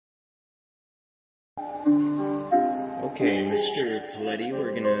Okay, Mr. Paletti,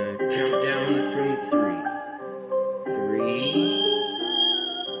 we're gonna count down from 3. 3,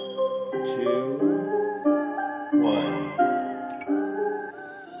 2, 1.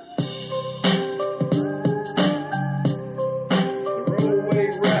 Throwaway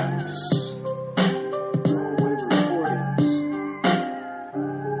reps. Throwaway recordings.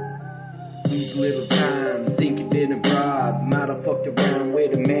 These little time, think you've been a bribe. Might have fucked around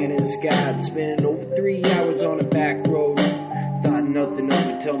with a man in the sky. Spending over 3 hours on a back road. Thought nothing of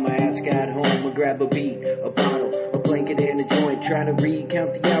it till my ass got home. I grab a beat, a bottle, a blanket and a joint. Trying to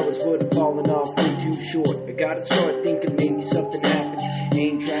recount the hours, but I've fallen off way too short. I gotta start thinking maybe something happened.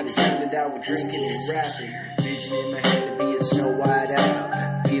 Ain't trying to sound it out with drinking and rapping. Vision in my head to be a snow white owl.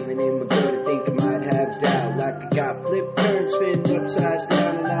 Feeling in my gut, I think I might have doubt. Like I got flipped, turned, spin upside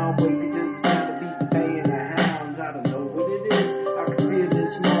down, and now I'm waking to the sound of beat baying the hounds. I don't know what it is, I can feel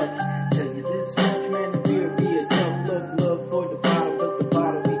this much. Tell you this much, man, the beer be a tough love for the bottle, but the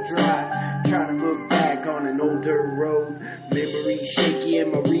bottle be dry. Trying to look back on an old dirt road. Memory shaky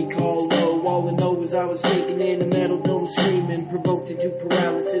and my recall low. All I know is I was shaking in a metal dome screaming, provoked into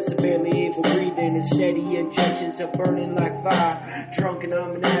paralysis, I'm barely able breathing. And steady injections are burning like fire. Drunk and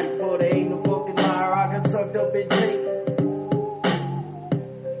I'm an addict, but I ain't no fucking liar. I got sucked up in tape.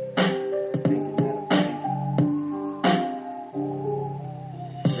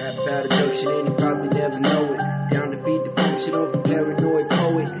 Rap about abduction and you probably never know it. Down to feed the function of a paranoid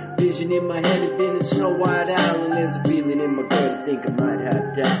poet. Vision in my head has been a snow white owl. And there's a feeling in my gut, I think I might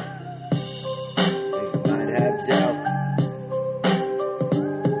have doubt.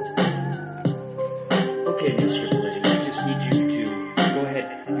 Okay, Mr. Paletti, I just need you to go ahead.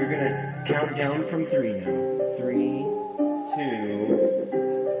 You're gonna count down from 3 now.